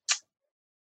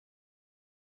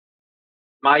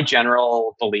my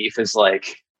general belief is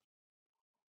like,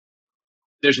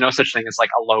 there's no such thing as like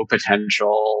a low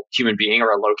potential human being or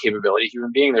a low capability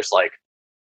human being. There's like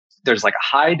a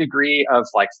high degree of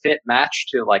like fit match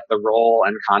to like the role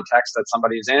and context that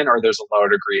somebody's in, or there's a low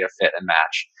degree of fit and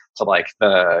match to like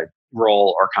the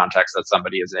role or context that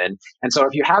somebody is in. And so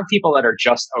if you have people that are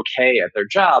just okay at their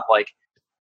job, like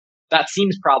that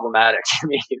seems problematic to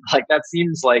me. Like, that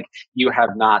seems like you have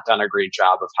not done a great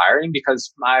job of hiring,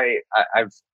 because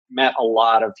I've met a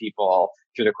lot of people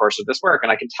through the course of this work,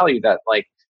 and I can tell you that, like,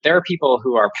 there are people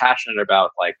who are passionate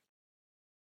about, like,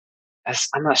 as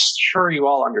I'm not sure you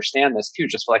all understand this too,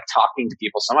 just like talking to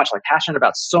people so much, like passionate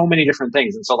about so many different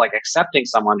things. And so, like, accepting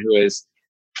someone who is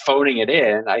phoning it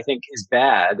in, I think, is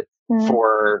bad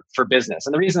for business.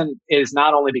 And the reason is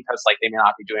not only because, like, they may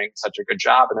not be doing such a good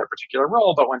job in their particular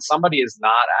role, but when somebody is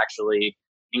not actually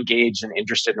engaged and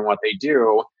interested in what they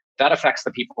do, that affects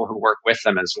the people who work with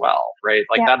them as well, right?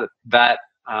 Like, that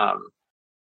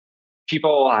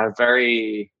people have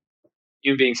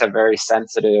human beings have very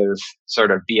sensitive sort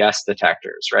of BS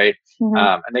detectors, right?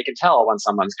 And they can tell when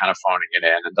someone's kind of phoning it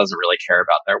in and doesn't really care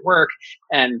about their work.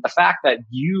 And the fact that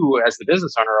you, as the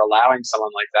business owner, are allowing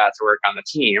someone like that to work on the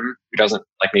team, who doesn't,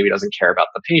 like, maybe doesn't care about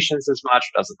the patients as much,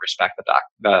 doesn't respect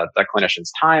the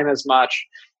clinician's time as much,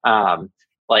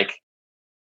 like,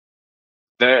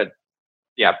 the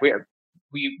yeah,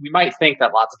 we might think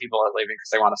that lots of people are leaving because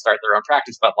they want to start their own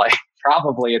practice, but, like,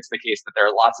 probably it's the case that there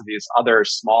are lots of these other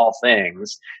small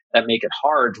things that make it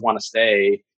hard to want to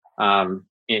stay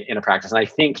in a practice. And I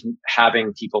think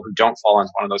having people who don't fall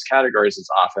into one of those categories is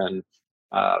often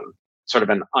sort of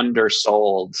an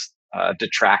undersold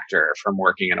detractor from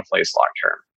working in a place long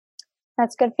term.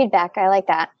 That's good feedback. I like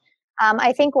that.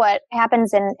 I think what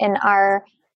happens in our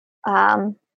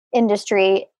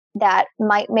industry that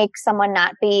might make someone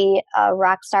not be a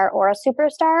rock star or a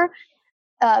superstar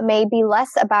may be less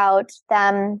about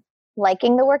them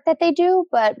liking the work that they do,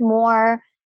 but more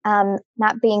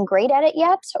not being great at it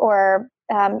yet, or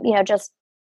just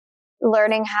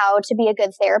learning how to be a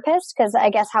good therapist. Because I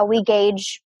guess how we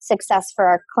gauge success for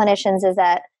our clinicians is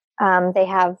that they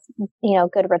have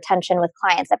good retention with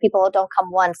clients, that people don't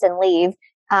come once and leave,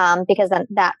 because then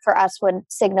that for us would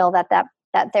signal that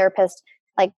therapist,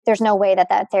 like, there's no way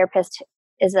that therapist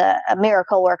is a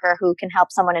miracle worker who can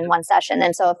help someone in one session.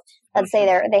 And so if, let's say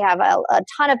they have a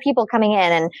ton of people coming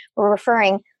in, and we're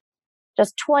referring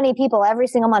just 20 people every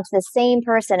single month to the same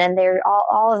person, and they're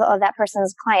all of that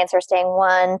person's clients are staying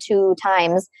 1-2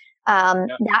 times,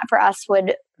 that for us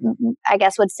would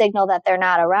signal that they're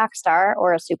not a rock star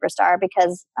or a superstar,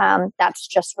 because that's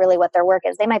just really what their work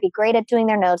is. They might be great at doing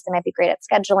their notes, they might be great at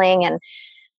scheduling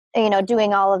and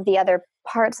doing all of the other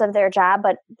parts of their job,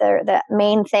 but the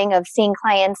main thing of seeing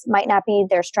clients might not be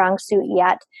their strong suit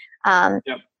yet.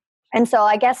 And so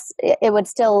I guess it would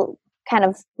still kind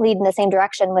of lead in the same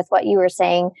direction with what you were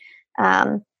saying,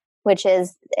 which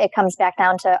is it comes back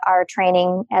down to our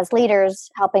training as leaders,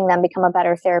 helping them become a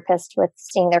better therapist with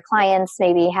seeing their clients,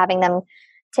 maybe having them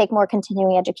take more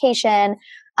continuing education,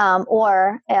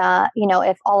 or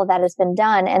if all of that has been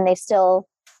done and they still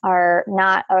are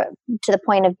not to the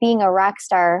point of being a rock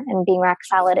star and being rock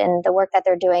solid in the work that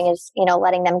they're doing, is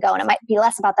letting them go. And it might be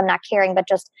less about them not caring, but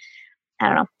just, I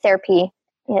don't know, therapy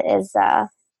is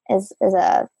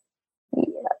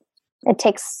it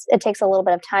takes a little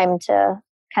bit of time to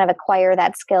kind of acquire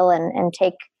that skill and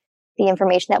take the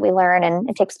information that we learn, and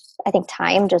it takes, I think,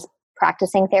 time just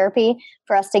practicing therapy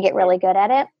for us to get really good at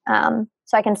it.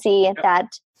 So I can see that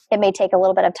it may take a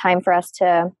little bit of time for us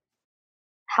to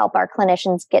help our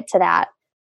clinicians get to that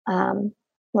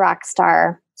rock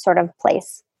star sort of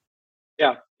place.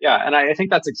 Yeah. And I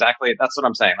think that's what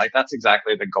I'm saying. Like, that's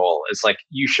exactly the goal, is like,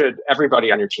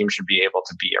 everybody on your team should be able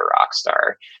to be a rock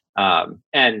star.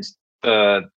 And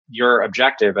your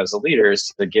objective as a leader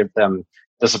is to give them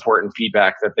the support and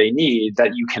feedback that they need,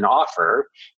 that you can offer,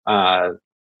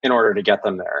 in order to get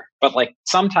them there. But, like,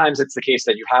 sometimes it's the case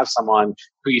that you have someone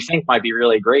who you think might be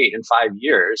really great in 5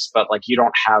 years, but, like, you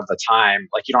don't have the time,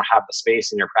 like, you don't have the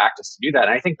space in your practice to do that.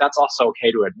 And I think that's also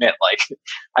okay to admit, like,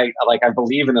 I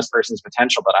believe in this person's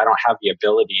potential, but I don't have the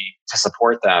ability to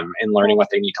support them in learning what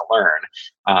they need to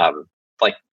learn.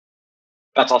 Like,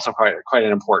 that's also quite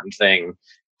an important thing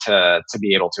to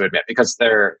be able to admit, because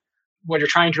what you're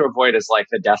trying to avoid is, like,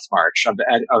 the death march of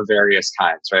various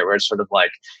kinds, right? Where it's sort of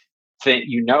like,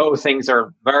 things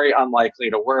are very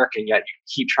unlikely to work, and yet you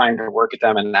keep trying to work at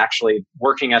them, and actually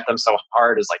working at them so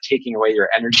hard is, like, taking away your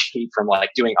energy from,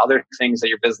 like, doing other things that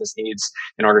your business needs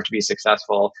in order to be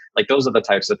successful. Like, those are the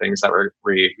types of things that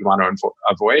we want to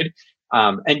avoid.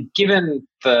 And given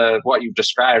what you've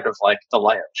described of, like,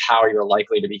 how you're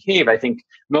likely to behave, I think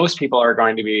most people are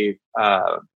going to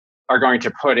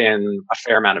put in a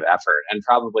fair amount of effort, and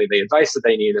probably the advice that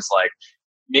they need is, like,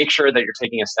 make sure that you're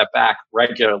taking a step back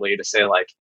regularly to say, like,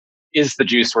 is the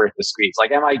juice worth the squeeze?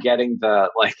 Like, am I getting the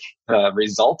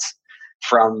results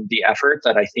from the effort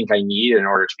that I think I need in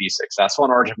order to be successful,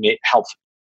 in order to help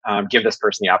give this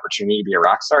person the opportunity to be a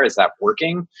rock star? Is that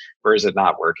working or is it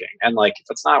not working? And like, if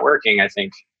it's not working, I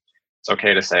think it's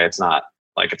okay to say it's not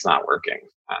working.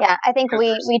 Yeah, I think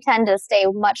we tend to stay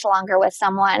much longer with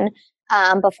someone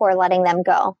before letting them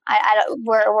go.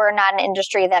 We're not an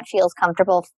industry that feels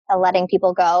comfortable letting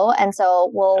people go, and so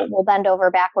we'll bend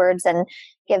over backwards and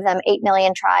give them 8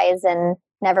 million tries and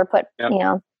never put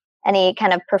any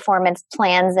kind of performance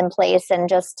plans in place, and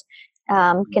just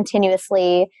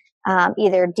continuously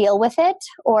either deal with it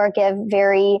or give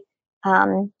very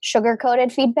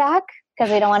sugar-coated feedback because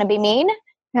we don't want to be mean.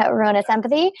 Ruinous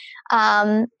empathy.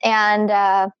 And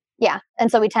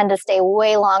so we tend to stay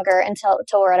way longer until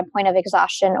we're at a point of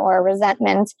exhaustion or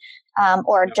resentment,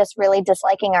 or just really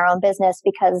disliking our own business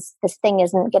because this thing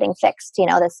isn't getting fixed.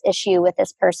 This issue with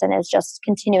this person is just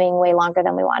continuing way longer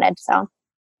than we wanted. So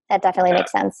that definitely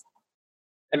makes sense.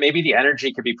 And maybe the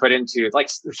energy could be put into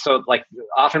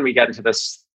often we get into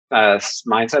this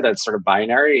mindset that's sort of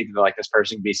binary, like this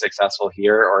person can be successful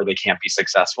here or they can't be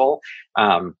successful.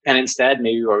 And instead,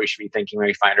 maybe what we should be thinking when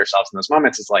we find ourselves in those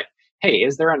moments is like, hey,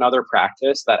 is there another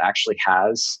practice that actually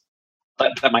has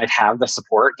that might have the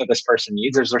support that this person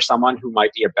needs? Is there someone who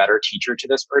might be a better teacher to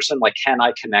this person? Like, can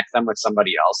I connect them with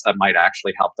somebody else that might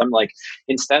actually help them? Like,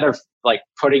 instead of like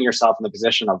putting yourself in the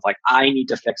position of like, I need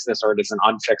to fix this or it is an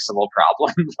unfixable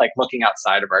problem, like looking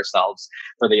outside of ourselves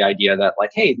for the idea that like,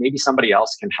 hey, maybe somebody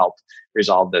else can help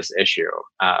resolve this issue.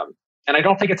 And I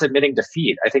don't think it's admitting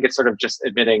defeat. I think it's sort of just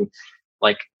admitting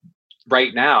like,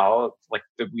 right now, like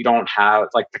we don't have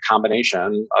like the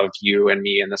combination of you and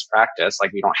me in this practice.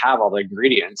 Like we don't have all the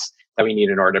ingredients that we need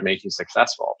in order to make you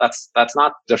successful. That's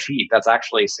not defeat. That's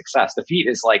actually success. Defeat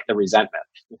is like the resentment.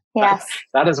 Yes.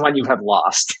 That is when you have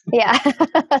lost. Yeah.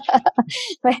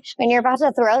 When you're about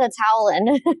to throw the towel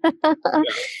in.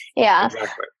 Yeah.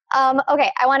 Exactly.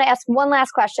 Okay. I want to ask one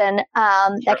last question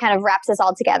that kind of wraps this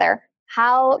all together.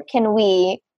 How can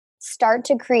we start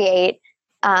to create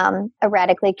a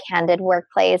radically candid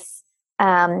workplace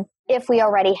if we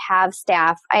already have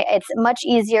staff? It's much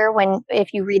easier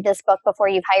if you read this book before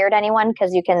you've hired anyone,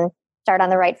 because you can start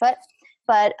on the right foot.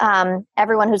 But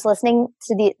everyone who's listening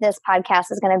to this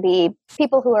podcast is going to be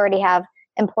people who already have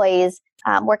employees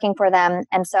working for them.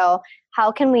 And so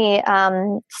how can we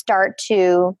start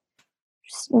to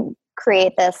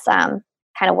create this kind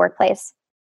of workplace?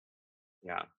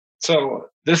 Yeah. So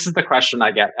this is the question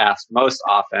I get asked most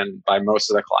often by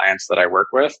most of the clients that I work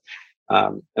with.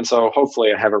 And so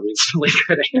hopefully I have a reasonably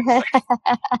good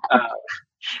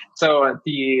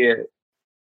answer.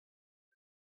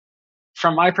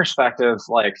 From my perspective,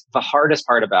 like the hardest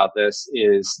part about this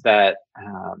is that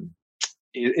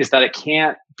it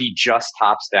can't be just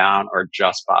tops down or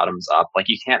just bottoms up. Like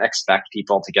you can't expect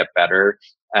people to get better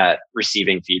at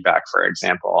receiving feedback, for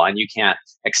example, and you can't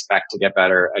expect to get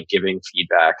better at giving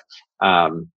feedback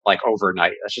like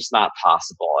overnight. That's just not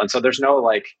possible. And so there's no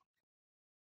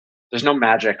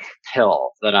magic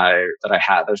pill that I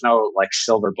have. There's no like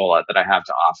silver bullet that I have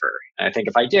to offer. And I think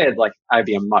if I did, like I'd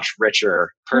be a much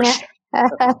richer person.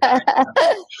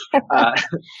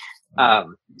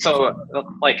 So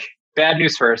like bad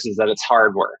news first is that it's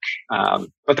hard work.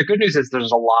 But the good news is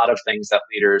there's a lot of things that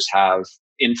leaders have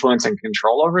influence and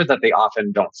control over that they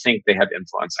often don't think they have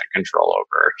influence and control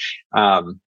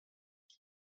over.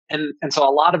 And so a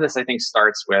lot of this, I think,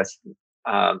 starts with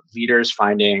leaders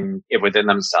finding it within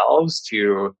themselves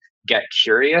to get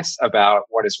curious about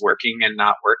what is working and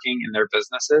not working in their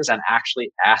businesses and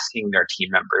actually asking their team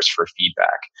members for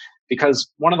feedback. Because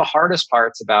one of the hardest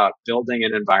parts about building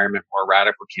an environment where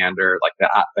radical candor, like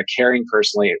the caring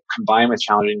personally combined with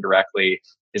challenging directly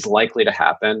is likely to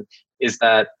happen, is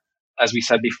that, as we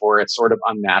said before, it's sort of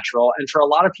unnatural. And for a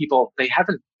lot of people, they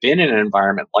haven't been in an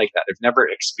environment like that. They've never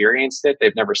experienced it.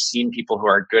 They've never seen people who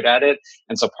are good at it.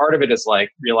 And so part of it is like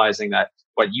realizing that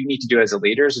what you need to do as a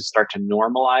leader is start to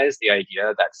normalize the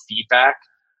idea that feedback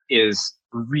is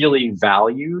really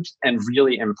valued and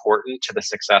really important to the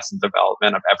success and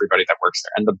development of everybody that works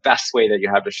there. And the best way that you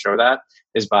have to show that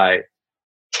is by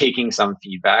taking some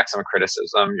feedback, some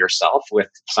criticism yourself with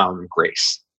some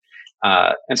grace.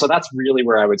 And so that's really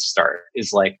where I would start,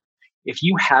 is like, if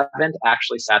you haven't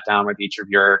actually sat down with each of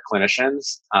your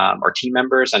clinicians or team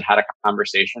members and had a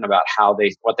conversation about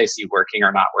what they see working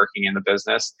or not working in the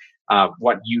business,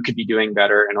 what you could be doing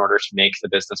better in order to make the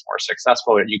business more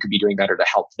successful, what you could be doing better to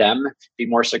help them be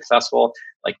more successful,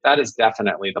 like that is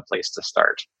definitely the place to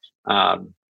start.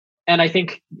 And I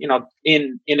think,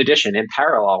 in addition, in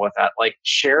parallel with that, like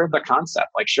share the concept,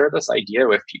 like share this idea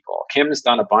with people. Kim's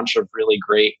done a bunch of really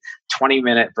great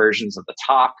 20-minute versions of the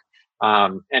talk.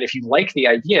 And if you like the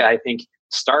idea, I think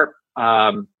start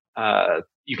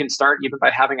you can start even by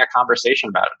having a conversation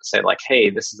about it. Say like, hey,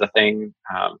 this is a thing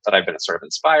that I've been sort of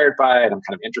inspired by, and I'm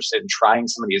kind of interested in trying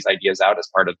some of these ideas out as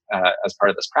part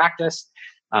of this practice.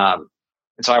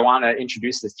 And so I want to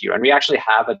introduce this to you. And we actually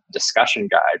have a discussion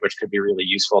guide, which could be really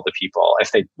useful to people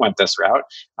if they went this route,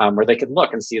 where they could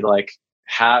look and see like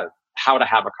how to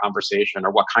have a conversation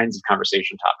or what kinds of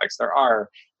conversation topics there are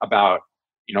about,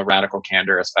 radical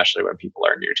candor, especially when people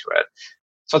are new to it.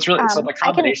 So it's really so the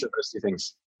combination of those two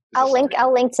things. I'll link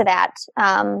to that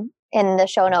in the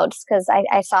show notes because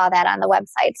I saw that on the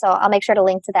website. So I'll make sure to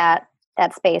link to that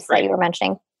space that you were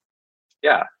mentioning.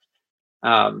 Yeah.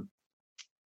 And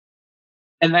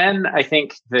then I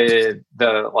think the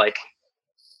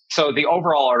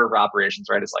overall order of operations,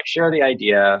 right, is like share the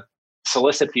idea,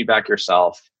 solicit feedback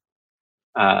yourself,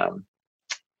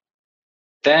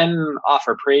 then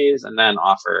offer praise, and then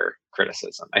offer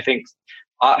criticism. I think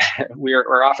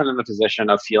we're often in the position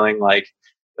of feeling like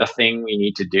the thing we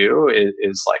need to do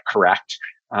is like correct.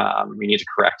 We need to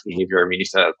correct behavior. We need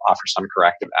to offer some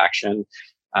corrective action.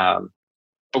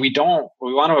 But what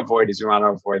we want to avoid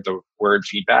the word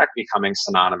feedback becoming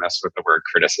synonymous with the word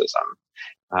criticism,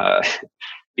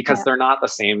 because they're not the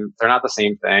same. They're not the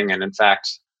same thing. And in fact,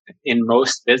 in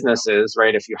most businesses,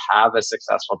 right, if you have a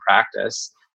successful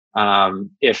practice,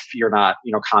 if you're not,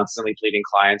 constantly pleading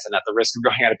clients and at the risk of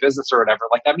going out of business or whatever,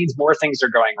 like that means more things are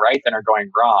going right than are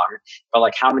going wrong. But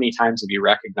like, how many times have you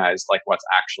recognized like what's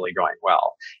actually going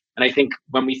well? And I think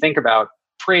when we think about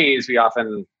praise, we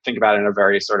often think about it in a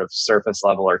very sort of surface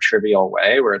level or trivial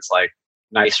way where it's like,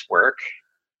 nice work.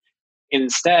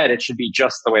 Instead, it should be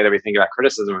just the way that we think about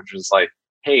criticism, which is like,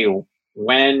 hey,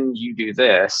 when you do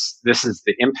this, this is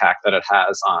the impact that it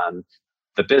has on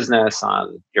the business,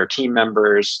 on your team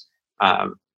members.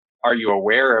 Are you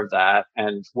aware of that?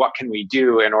 And what can we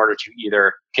do in order to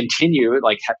either continue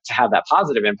to have that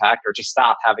positive impact or to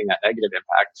stop having that negative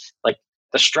impact? Like,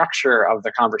 the structure of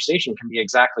the conversation can be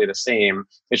exactly the same.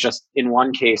 It's just in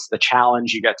one case, the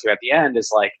challenge you get to at the end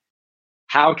is like,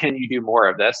 how can you do more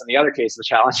of this? In the other case, the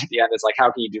challenge at the end is like,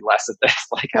 how can you do less of this?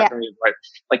 Like, how can we avoid?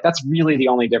 Like, that's really the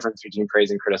only difference between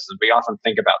praise and criticism. We often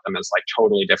think about them as like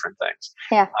totally different things.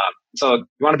 Yeah. So you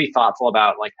want to be thoughtful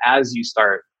about like, as you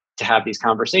start to have these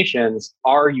conversations,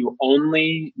 are you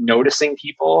only noticing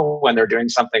people when they're doing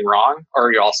something wrong, or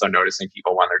are you also noticing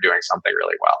people when they're doing something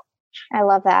really well? I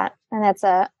love that. And that's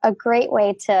a great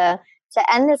way to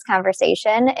end this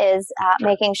conversation is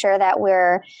making sure that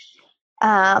we're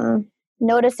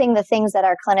noticing the things that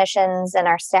our clinicians and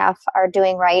our staff are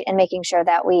doing right and making sure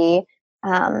that we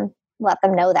let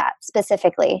them know that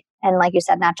specifically. And like you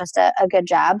said, not just a good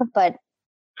job, but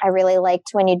I really liked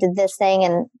when you did this thing,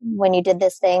 and when you did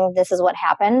this thing, this is what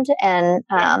happened. And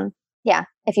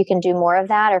if you can do more of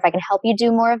that, or if I can help you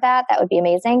do more of that, that would be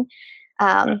amazing.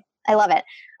 I love it.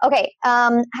 Okay.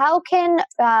 How can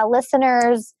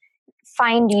listeners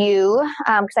find you?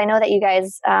 Because I know that you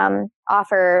guys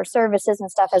offer services and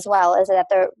stuff as well. Is it at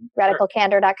the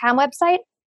radicalcandor.com website?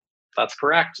 That's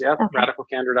correct. Yeah, okay.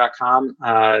 Radicalcandor.com.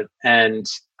 And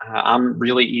I'm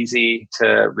really easy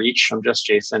to reach. I'm just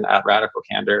Jason at Radical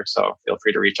Candor. So feel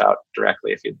free to reach out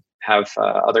directly if you have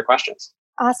other questions.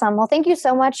 Awesome. Well, thank you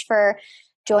so much for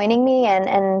joining me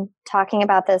and talking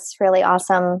about this really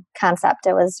awesome concept.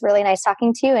 It was really nice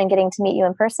talking to you and getting to meet you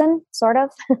in person, sort of.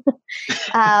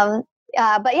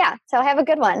 But yeah, so have a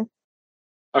good one.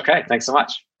 Okay. Thanks so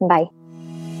much. Bye.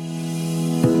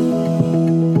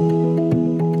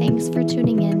 Thanks for tuning